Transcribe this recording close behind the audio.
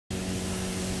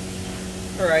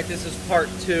Alright, this is part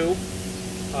 2.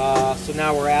 So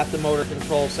now we're at the motor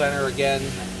control center again.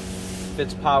 If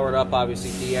it's powered up, obviously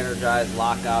de-energized,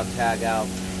 lockout, tag out.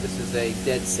 This is a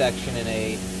dead section in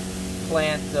a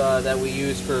plant that we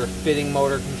use for fitting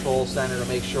motor control center to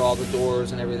make sure all the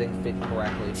doors and everything fit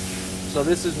correctly. So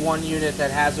this is one unit that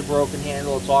has a broken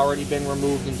handle. It's already been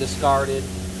removed and discarded.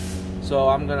 So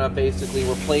I'm going to basically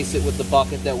replace it with the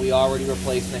bucket that we already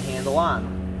replaced the handle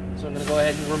on. So I'm going to go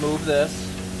ahead and remove this,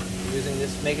 using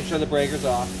this, making sure the breaker's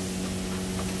off,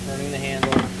 turning the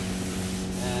handle,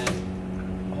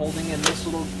 and holding in this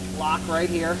little lock right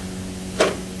here,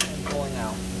 and pulling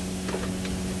out.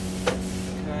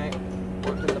 Okay,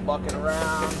 working the bucket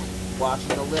around, watching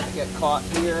the lift get caught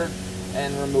here,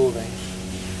 and removing.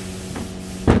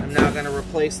 I'm now going to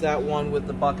replace that one with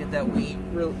the bucket that we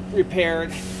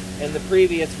repaired in the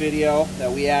previous video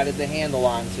that we added the handle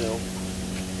onto.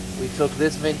 We took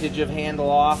this vintage of handle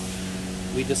off,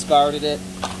 we discarded it,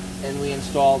 and we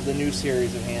installed the new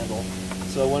series of handle.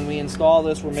 So when we install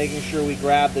this, we're making sure we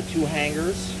grab the 2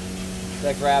 hangers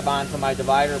that grab onto my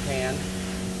divider pan,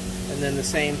 and then the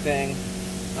same thing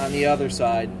on the other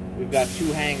side. We've got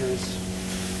 2 hangers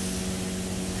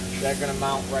that are going to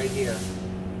mount right here.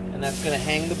 And that's going to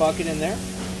hang the bucket in there.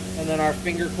 And then our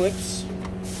finger clips,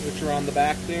 which are on the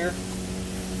back there,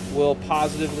 will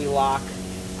positively lock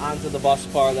onto the bus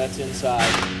bar that's inside.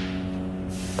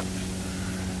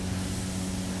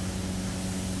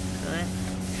 Okay.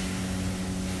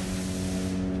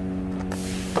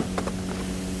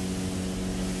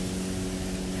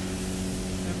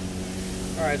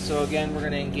 Alright, so again, we're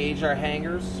going to engage our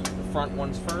hangers. The front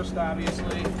ones first,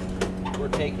 obviously. We're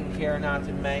taking care not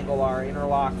to mangle our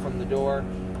interlock from the door.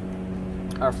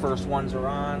 Our first ones are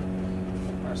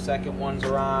on. Our second ones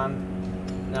are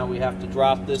on. Now we have to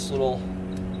drop this little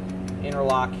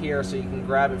interlock here so you can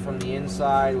grab it from the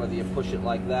inside, whether you push it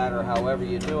like that or however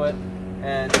you do it,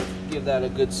 and give that a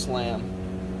good slam.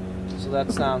 So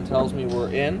that sound tells me we're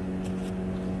in.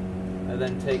 I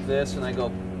then take this and I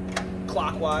go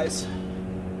clockwise,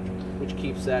 which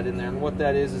keeps that in there. And what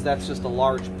that is that's just a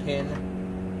large pin.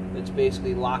 It's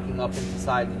basically locking up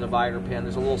inside the divider pan.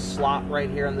 There's a little slot right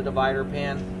here in the divider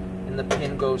pan, and the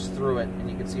pin goes through it. And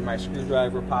you can see my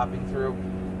screwdriver popping through.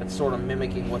 That's sort of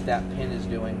mimicking what that pin is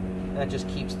doing. And that just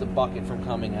keeps the bucket from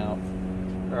coming out.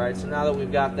 Alright, so now that we've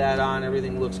got that on,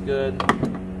 everything looks good.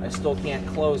 I still can't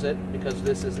close it because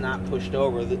this is not pushed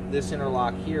over. This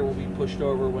interlock here will be pushed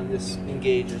over when this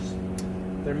engages.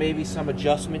 There may be some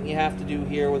adjustment you have to do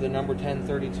here with a number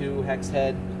 1032 hex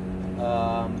head.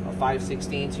 A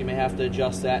 5/16, so you may have to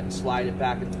adjust that and slide it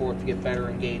back and forth to get better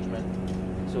engagement.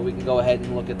 So we can go ahead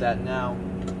and look at that now.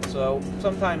 So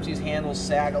sometimes these handles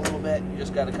sag a little bit. You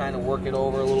just got to kind of work it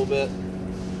over a little bit.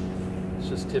 It's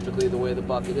just typically the way the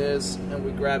bucket is. And we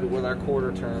grab it with our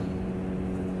quarter turn.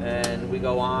 And we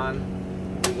go on,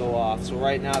 we go off. So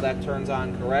right now that turns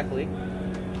on correctly.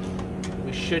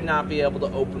 We should not be able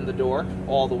to open the door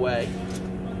all the way.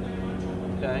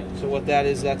 Okay, so what that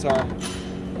is, that's our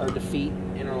defeat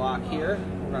interlock here.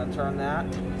 We're going to turn that,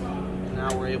 and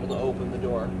now we're able to open the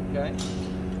door. Okay,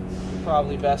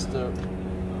 probably best to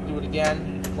do it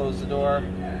again, close the door.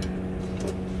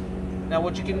 Now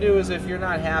what you can do is, if you're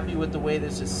not happy with the way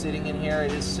this is sitting in here,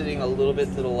 it is sitting a little bit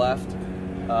to the left,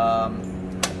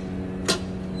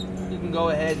 you can go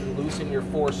ahead and loosen your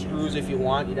 4 screws if you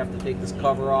want. You'd have to take this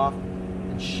cover off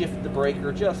and shift the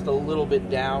breaker just a little bit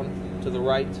down to the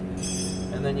right,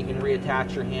 and then you can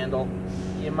reattach your handle.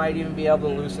 You might even be able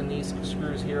to loosen these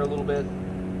screws here a little bit,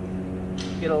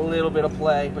 get a little bit of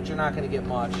play, but you're not going to get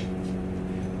much.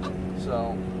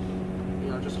 So, you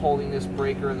know, just holding this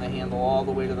breaker and the handle all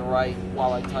the way to the right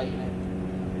while I tighten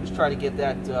it. Just try to get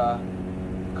that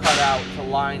cut out to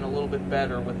line a little bit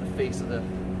better with the face of the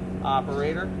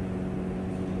operator.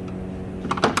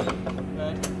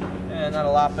 Okay, and not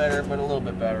a lot better, but a little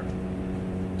bit better.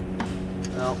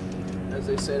 Now, as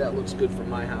they say, that looks good for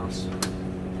my house.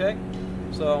 Okay.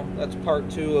 So that's part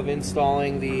 2 of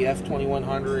installing the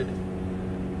F2100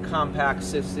 compact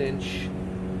 6-inch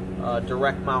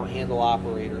direct mount handle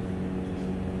operator.